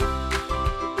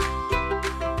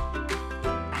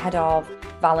ahead of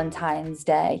Valentine's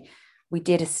Day, we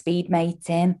did a speed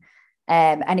mating,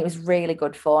 and it was really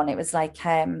good fun. It was like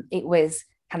it was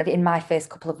kind of in my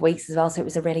first couple of weeks as well, so it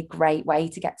was a really great way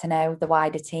to get to know the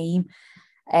wider team.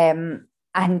 And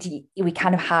we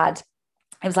kind of had,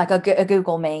 it was like a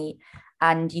Google Meet,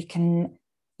 and you can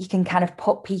kind of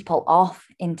put people off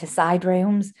into side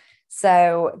rooms.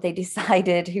 So they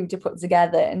decided who to put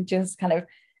together and just kind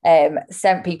of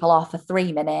sent people off for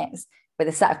 3 minutes with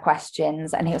a set of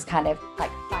questions, and it was kind of like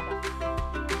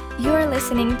You are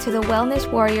listening to the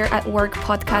Wellness Warrior at Work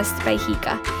podcast by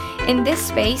Hika. In this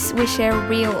space, we share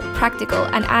real, practical,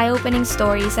 and eye-opening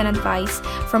stories and advice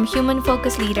from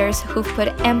human-focused leaders who've put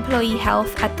employee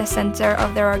health at the center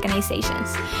of their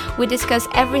organizations. We discuss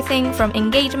everything from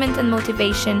engagement and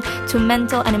motivation to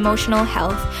mental and emotional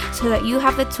health, so that you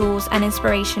have the tools and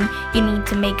inspiration you need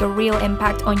to make a real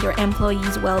impact on your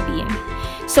employees' well-being.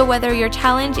 So whether your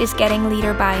challenge is getting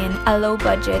leader buy-in, a low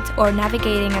budget, or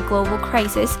navigating a global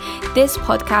crisis, this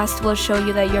podcast will show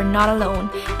you that you're not alone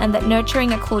and that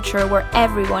nurturing a culture where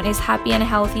everyone is happy and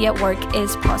healthy at work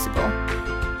is possible.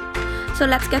 So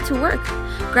let's get to work.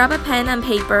 Grab a pen and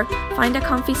paper, find a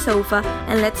comfy sofa,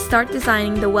 and let's start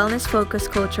designing the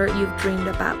wellness-focused culture you've dreamed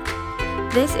about.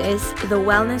 This is the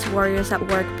Wellness Warriors at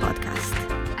Work podcast.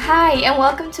 Hi, and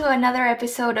welcome to another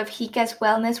episode of Hika's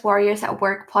Wellness Warriors at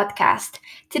Work podcast.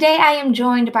 Today I am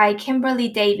joined by Kimberly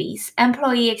Davies,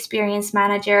 Employee Experience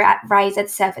Manager at Rise at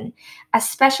 7, a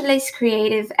specialist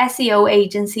creative SEO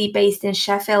agency based in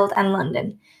Sheffield and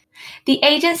London. The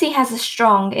agency has a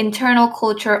strong internal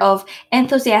culture of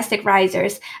enthusiastic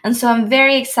risers, and so I'm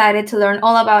very excited to learn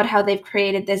all about how they've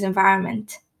created this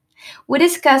environment. We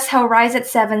discuss how Rise at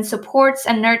 7 supports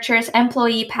and nurtures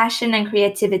employee passion and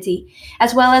creativity,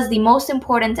 as well as the most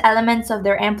important elements of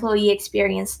their employee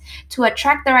experience to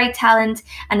attract the right talent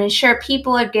and ensure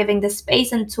people are given the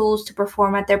space and tools to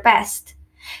perform at their best.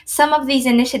 Some of these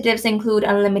initiatives include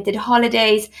unlimited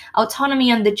holidays,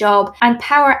 autonomy on the job, and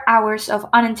power hours of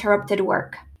uninterrupted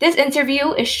work. This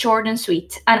interview is short and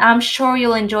sweet, and I'm sure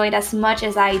you'll enjoy it as much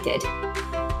as I did.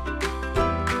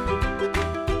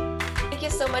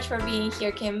 So much for being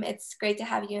here, Kim. It's great to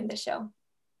have you in the show.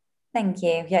 Thank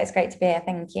you. Yeah, it's great to be here.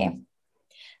 Thank you.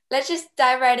 Let's just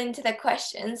dive right into the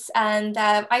questions. And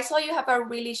I saw you have a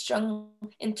really strong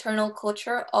internal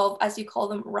culture of, as you call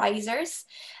them, risers.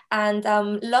 And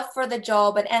love for the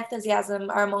job and enthusiasm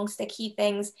are amongst the key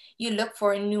things you look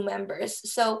for in new members.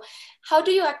 So how do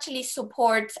you actually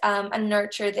support and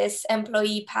nurture this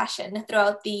employee passion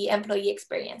throughout the employee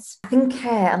experience? I think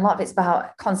a lot of it's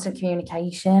about constant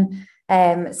communication.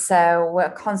 So we're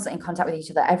constantly in contact with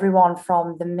each other. Everyone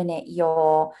from the minute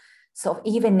you're sort of,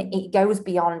 even it goes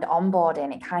beyond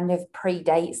onboarding, it kind of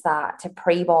predates that to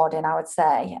pre-boarding, I would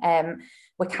say.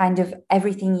 We're kind of,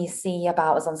 everything you see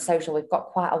about us on social, we've got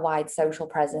quite a wide social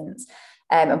presence.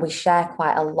 And we share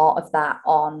quite a lot of that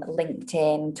on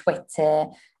LinkedIn, Twitter,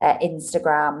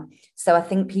 Instagram. So I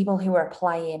think people who are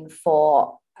applying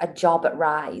for a job at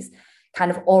Rise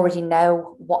kind of already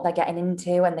know what they're getting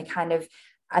into, and they kind of,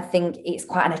 I think it's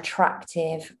quite an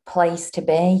attractive place to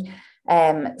be.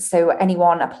 So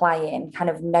anyone applying kind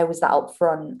of knows that up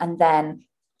front. And then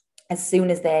as soon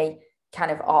as they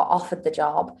kind of are offered the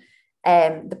job,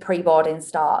 the pre-boarding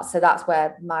starts. So that's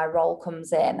where my role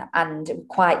comes in. And I'm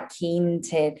quite keen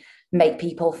to make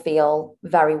people feel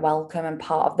very welcome and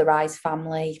part of the Rise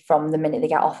family from the minute they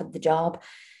get offered the job.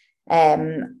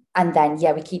 And then,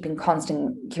 yeah, we keep in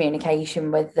constant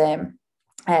communication with them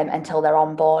until they're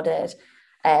onboarded.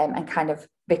 And kind of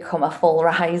become a full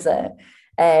riser.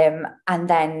 And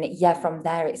then, yeah, from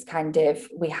there, it's kind of,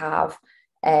 we have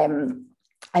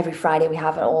every Friday, we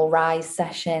have an all rise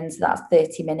session. So that's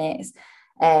 30 minutes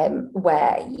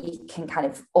where you can kind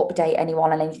of update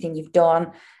anyone on anything you've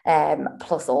done,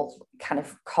 plus all kind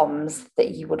of comms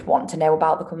that you would want to know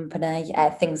about the company,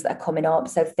 things that are coming up.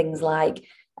 So things like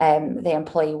the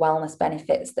employee wellness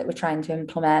benefits that we're trying to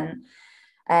implement.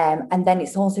 And then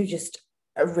it's also just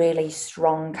a really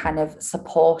strong kind of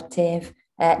supportive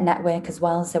network as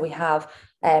well. So we have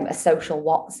a social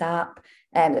WhatsApp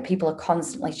that people are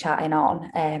constantly chatting on.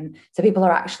 So people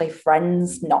are actually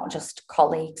friends, not just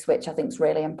colleagues, which I think is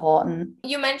really important.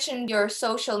 You mentioned your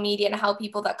social media and how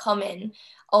people that come in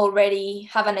already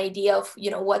have an idea of,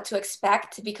 what to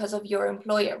expect because of your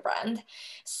employer brand.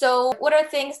 So what are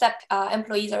things that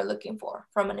employees are looking for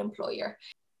from an employer?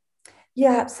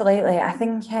 Yeah, absolutely. I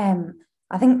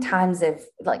think times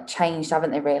have changed,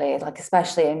 haven't they, really?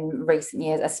 Especially in recent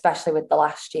years, especially with the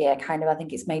last year, kind of, I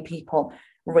think it's made people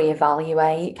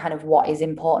reevaluate kind of what is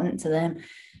important to them.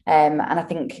 And I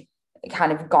think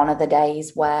kind of gone are the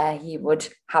days where you would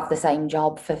have the same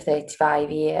job for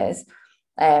 35 years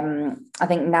I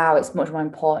think now it's much more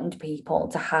important to people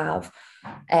to have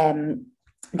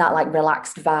that like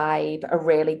relaxed vibe, a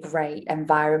really great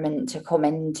environment to come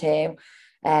into,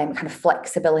 kind of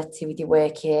flexibility with your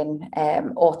working,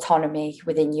 autonomy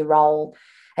within your role,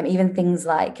 and even things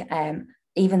like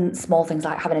even small things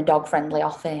like having a dog-friendly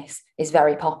office is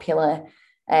very popular,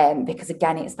 because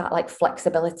again, it's that like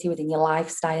flexibility within your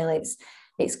lifestyle.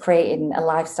 It's creating a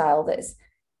lifestyle that's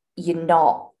you're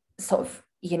not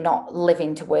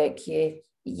living to work.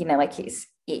 Like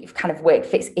it kind of work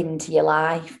fits into your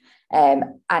life,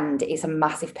 and it's a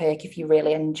massive perk if you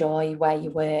really enjoy where you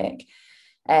work,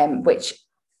 which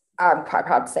I'm quite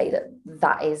proud to say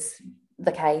that is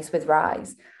the case with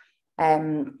Rise.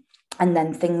 And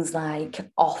then things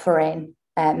like offering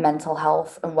mental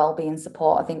health and wellbeing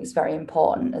support, I think is very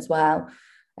important as well,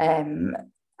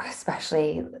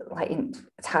 especially like in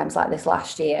times like this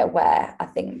last year, where I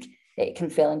think it can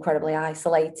feel incredibly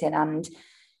isolating. And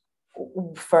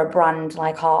for a brand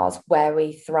like ours, where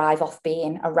we thrive off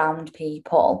being around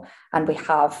people, and we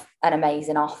have an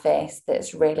amazing office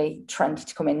that's really trendy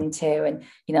to come into, and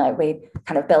we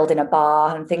kind of building a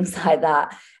bar and things like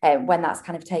that, when that's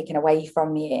kind of taken away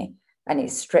from you and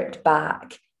it's stripped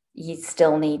back, you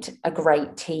still need a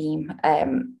great team,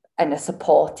 and a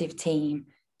supportive team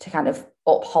to kind of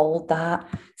uphold that.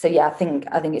 So yeah, I think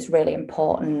it's really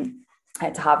important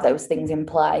to have those things in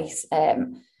place,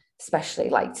 especially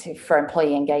like for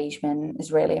employee engagement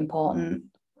is really important.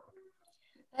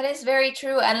 That is very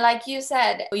true. And like you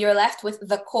said, you're left with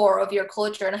the core of your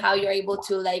culture and how you're able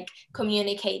to like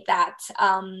communicate that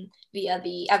via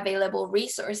the available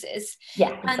resources.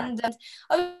 Yeah, exactly.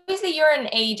 And obviously you're an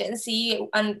agency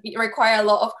and you require a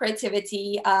lot of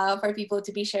creativity for people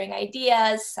to be sharing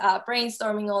ideas,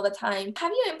 brainstorming all the time.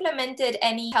 Have you implemented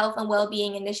any health and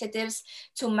well-being initiatives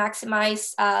to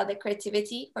maximize the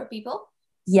creativity for people?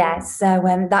 Yeah, so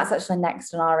that's actually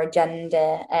next on our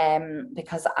agenda,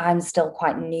 because I'm still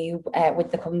quite new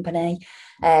with the company.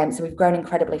 So we've grown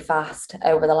incredibly fast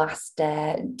over the last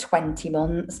 20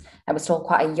 months, and we're still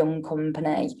quite a young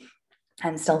company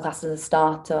and still classed as a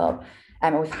startup.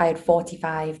 We've hired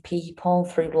 45 people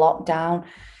through lockdown.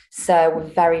 So we're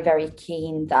very, very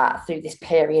keen that through this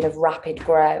period of rapid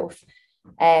growth,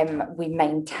 we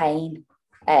maintain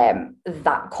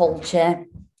that culture.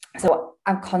 So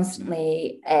I'm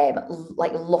constantly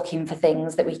like looking for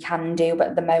things that we can do, but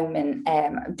at the moment,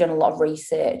 I've done a lot of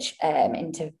research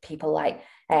into people like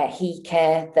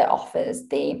Hika, that offers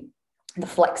the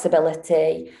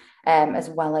flexibility,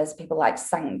 as well as people like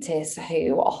Sanctus,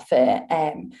 who offer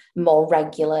more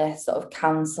regular sort of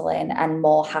counselling and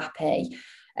more happy.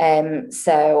 And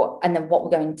then what we're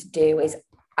going to do is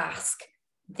ask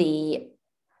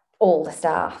all the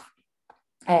staff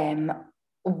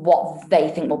what they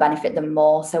think will benefit them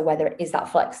more. So whether it is that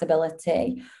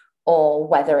flexibility, or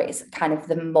whether it's kind of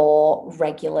the more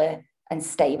regular and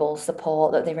stable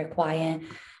support that they require,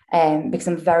 because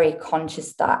I'm very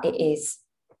conscious that it is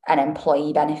an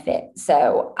employee benefit.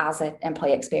 So as an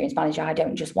employee experience manager, I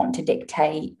don't just want to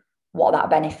dictate what that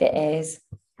benefit is.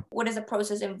 What is the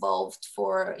process involved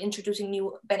for introducing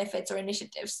new benefits or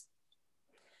initiatives?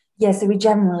 Yeah, so we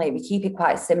keep it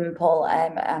quite simple,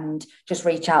 and just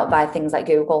reach out via things like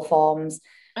Google Forms.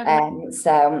 Okay.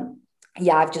 So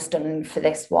yeah, I've just done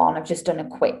a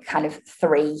quick kind of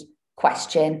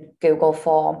 3-question Google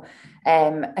form,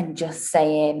 and just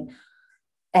saying,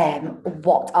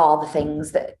 what are the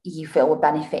things that you feel would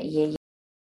benefit you?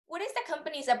 What is the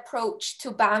company's approach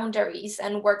to boundaries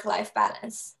and work-life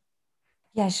balance?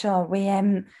 Yeah, sure.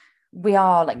 We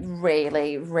are like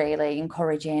really, really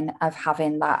encouraging of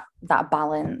having that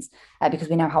balance, because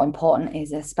we know how important it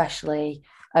is, especially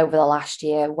over the last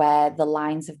year where the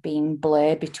lines have been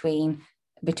blurred between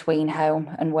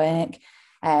home and work.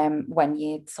 When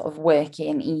you're sort of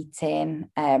working, eating,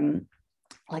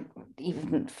 like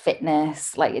even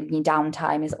fitness, like your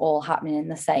downtime is all happening in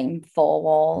the same 4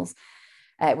 walls.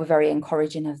 We're very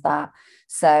encouraging of that.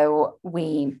 So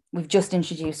we've just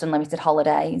introduced unlimited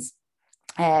holidays.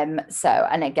 And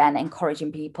again,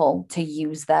 encouraging people to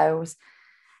use those,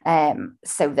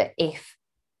 so that if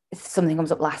something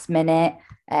comes up last minute,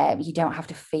 you don't have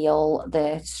to feel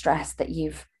the stress that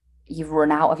you've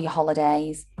run out of your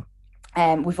holidays.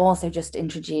 We've also just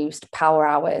introduced power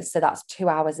hours, so that's 2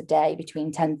 hours a day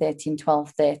between 10:30 and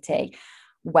 12:30,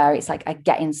 where it's like a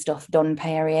getting stuff done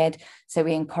period. So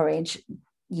we encourage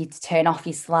you to turn off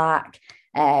your Slack.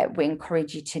 We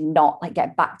encourage you to not like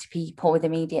get back to people with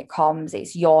immediate comms.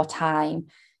 It's your time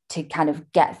to kind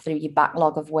of get through your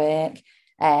backlog of work.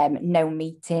 No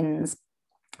meetings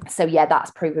So yeah,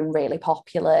 that's proven really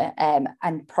popular,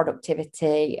 and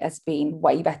productivity has been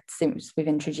way better since we've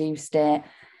introduced it.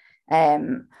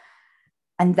 Um,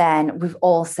 and then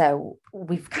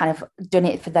we've kind of done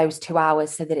it for those 2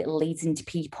 hours so that it leads into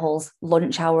people's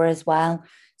lunch hour as well.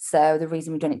 So the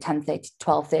reason we've done it 10:30 to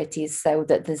 12:30 is so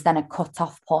that there's then a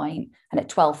cut-off point, and at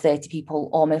 12:30 people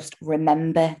almost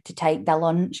remember to take their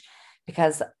lunch,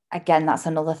 because again, that's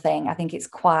another thing. I think it's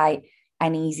quite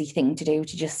an easy thing to do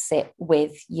to just sit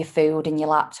with your food and your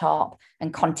laptop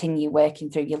and continue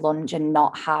working through your lunch and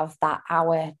not have that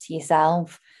hour to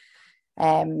yourself.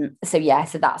 So yeah,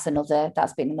 so that's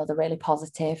been another really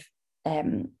positive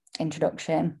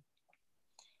introduction.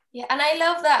 Yeah, and I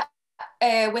love that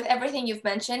with everything you've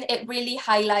mentioned, it really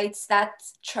highlights that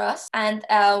trust. And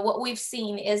what we've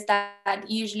seen is that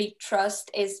usually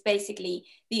trust is basically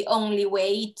the only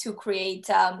way to create,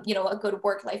 a good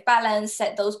work-life balance,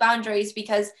 set those boundaries,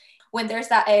 because when there's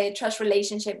that trust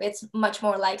relationship, it's much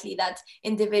more likely that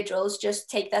individuals just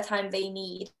take the time they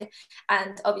need,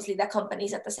 and obviously the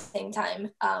companies at the same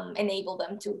time enable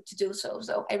them to do so.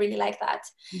 So I really like that.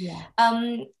 Yeah.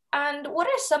 And what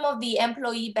are some of the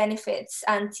employee benefits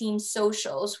and team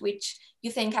socials which you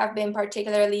think have been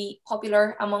particularly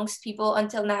popular amongst people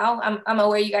until now? I'm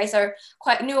aware you guys are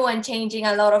quite new and changing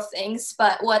a lot of things,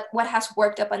 but what has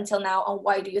worked up until now, and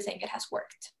why do you think it has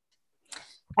worked?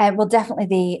 Well, definitely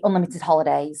the unlimited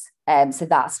holidays. So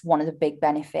that's one of the big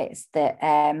benefits that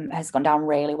has gone down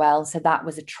really well. So that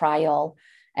was a trial,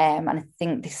 and I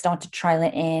think they started trialing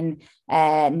it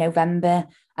in November,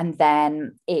 and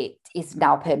then it is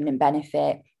now a permanent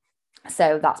benefit.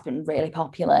 So that's been really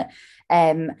popular.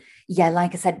 Yeah,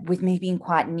 like I said, with me being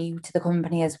quite new to the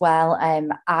company as well,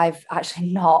 I've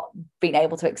actually not been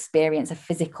able to experience a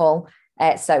physical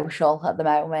social at the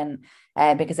moment,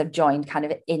 because I've joined kind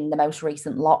of in the most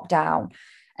recent lockdown.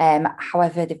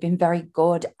 However, they've been very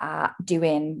good at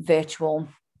doing virtual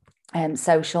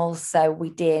socials. So we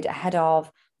did, ahead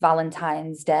of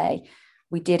Valentine's Day,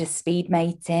 we did a speed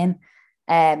mating,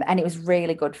 and it was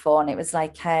really good fun. It was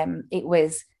it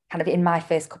was kind of in my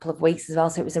first couple of weeks as well.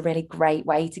 So it was a really great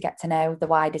way to get to know the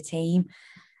wider team.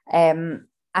 And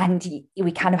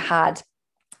we kind of had,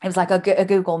 it was like a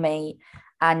Google Meet,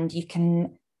 and you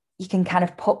can kind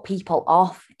of put people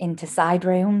off into side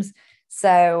rooms.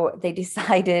 So they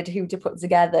decided who to put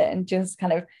together and just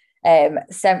kind of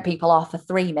sent people off for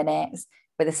 3 minutes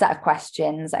with a set of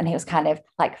questions. And it was kind of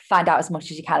like, find out as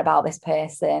much as you can about this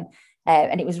person.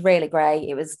 And it was really great.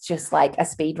 It was just like a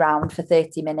speed round for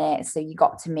 30 minutes. So you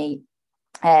got to meet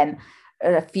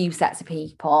a few sets of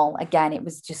people. Again, it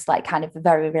was just like kind of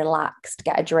very relaxed,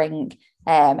 get a drink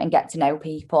and get to know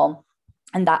people.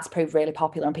 And that's proved really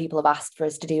popular, and people have asked for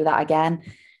us to do that again,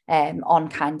 on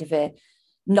kind of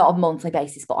not a monthly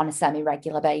basis, but on a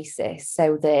semi-regular basis.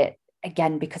 So that,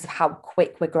 again, because of how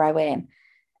quick we're growing,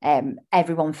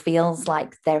 everyone feels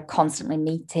like they're constantly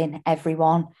meeting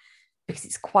everyone, because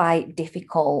it's quite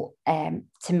difficult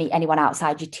to meet anyone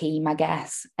outside your team, I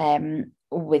guess,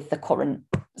 with the current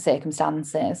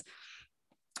circumstances.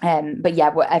 But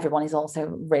yeah, everyone is also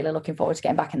really looking forward to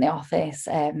getting back in the office,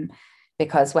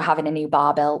 because we're having a new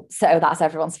bar built. So that's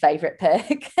everyone's favourite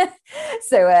perk.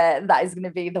 So that is going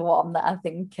to be the one that I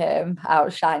think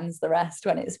outshines the rest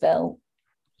when it's built.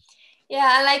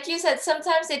 Yeah, and like you said,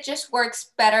 sometimes it just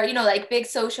works better. Like big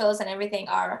socials and everything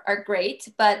are great,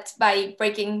 but by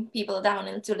breaking people down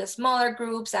into the smaller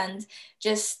groups and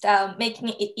just making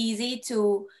it easy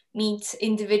to meet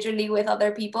individually with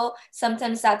other people,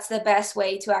 sometimes that's the best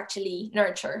way to actually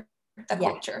nurture the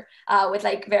culture, with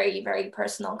like very, very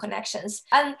personal connections.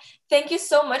 And thank you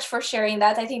so much for sharing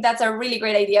that. I think that's a really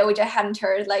great idea, which I hadn't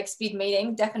heard, like speed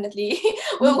mating. Definitely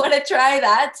we'll want to try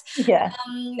that. Yeah.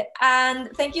 And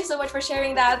thank you so much for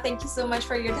sharing that. Thank you so much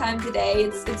for your time today.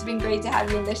 It's been great to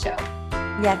have you in the show.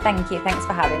 Yeah, thank you. Thanks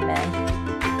for having me.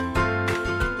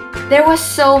 There was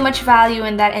so much value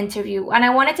in that interview, and I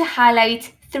wanted to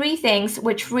highlight 3 things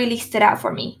which really stood out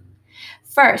for me.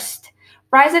 First,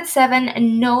 Rise at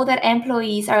 7 know that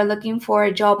employees are looking for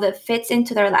a job that fits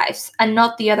into their lives and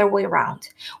not the other way around,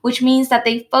 which means that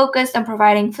they focus on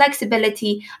providing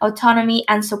flexibility, autonomy,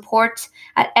 and support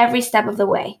at every step of the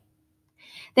way.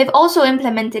 They've also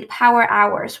implemented power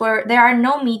hours where there are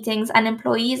no meetings and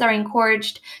employees are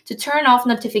encouraged to turn off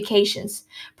notifications,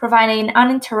 providing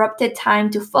uninterrupted time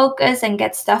to focus and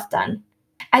get stuff done.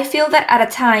 I feel that at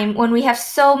a time when we have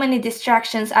so many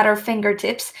distractions at our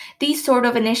fingertips, these sort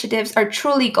of initiatives are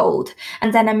truly gold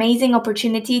and an amazing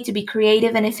opportunity to be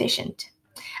creative and efficient.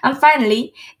 And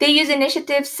finally, they use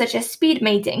initiatives such as speed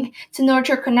mating to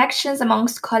nurture connections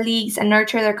amongst colleagues and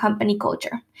nurture their company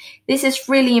culture. This is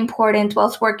really important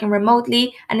whilst working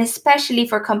remotely, and especially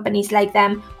for companies like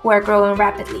them who are growing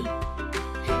rapidly.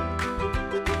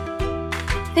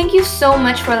 Thank you so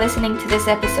much for listening to this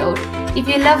episode. If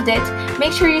you loved it,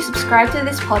 make sure you subscribe to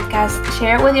this podcast,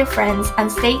 share it with your friends,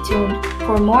 and stay tuned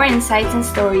for more insights and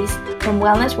stories from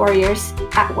wellness warriors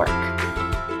at work.